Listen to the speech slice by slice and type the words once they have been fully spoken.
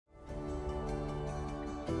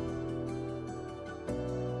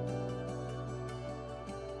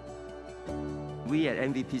We at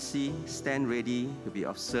NVPC stand ready to be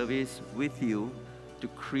of service with you to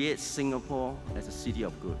create Singapore as a city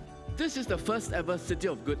of good. This is the first ever City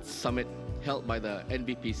of Good Summit held by the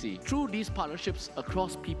NVPC. Through these partnerships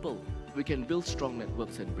across people, we can build strong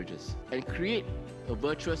networks and bridges and create a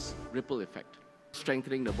virtuous ripple effect,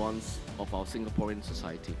 strengthening the bonds of our Singaporean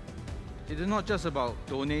society. It is not just about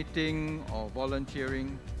donating or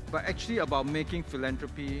volunteering, but actually about making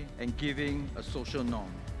philanthropy and giving a social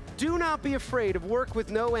norm. Do not be afraid of work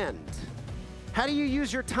with no end. How do you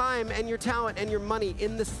use your time and your talent and your money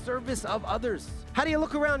in the service of others? How do you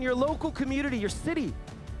look around your local community, your city,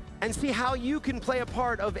 and see how you can play a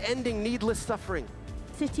part of ending needless suffering?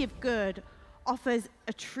 City of Good offers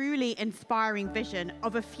a truly inspiring vision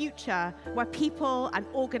of a future where people and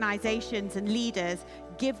organizations and leaders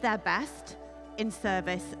give their best in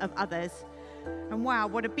service of others. And wow,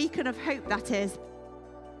 what a beacon of hope that is.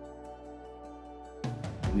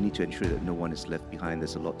 We need to ensure that no one is left behind.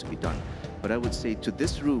 There's a lot to be done. But I would say to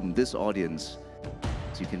this room, this audience,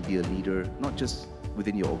 you can be a leader, not just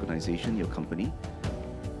within your organization, your company.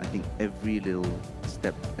 I think every little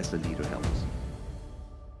step as a leader helps.